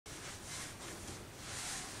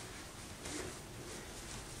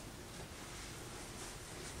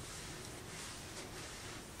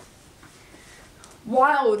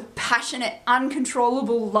wild, passionate,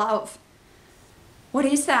 uncontrollable love. What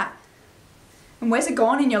is that? And where's it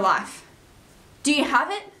gone in your life? Do you have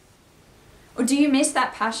it? Or do you miss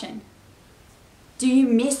that passion? Do you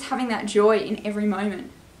miss having that joy in every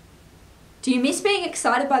moment? Do you miss being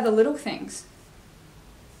excited by the little things?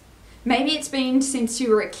 Maybe it's been since you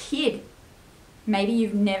were a kid. Maybe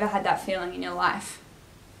you've never had that feeling in your life.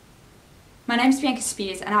 My name's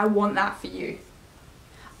Bianca and I want that for you.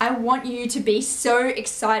 I want you to be so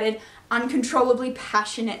excited, uncontrollably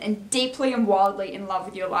passionate, and deeply and wildly in love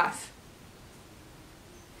with your life.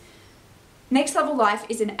 Next Level Life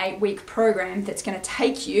is an 8-week program that's going to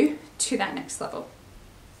take you to that next level.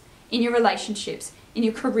 In your relationships, in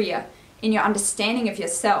your career, in your understanding of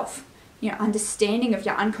yourself, your understanding of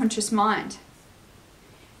your unconscious mind,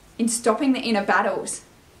 in stopping the inner battles,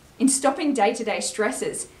 in stopping day-to-day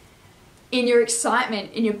stresses, in your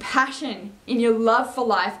excitement, in your passion, in your love for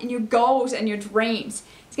life, in your goals and your dreams.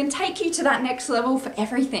 It's going to take you to that next level for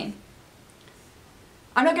everything.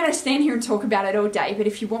 I'm not going to stand here and talk about it all day, but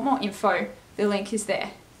if you want more info, the link is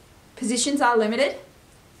there. Positions are limited.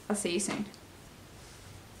 I'll see you soon.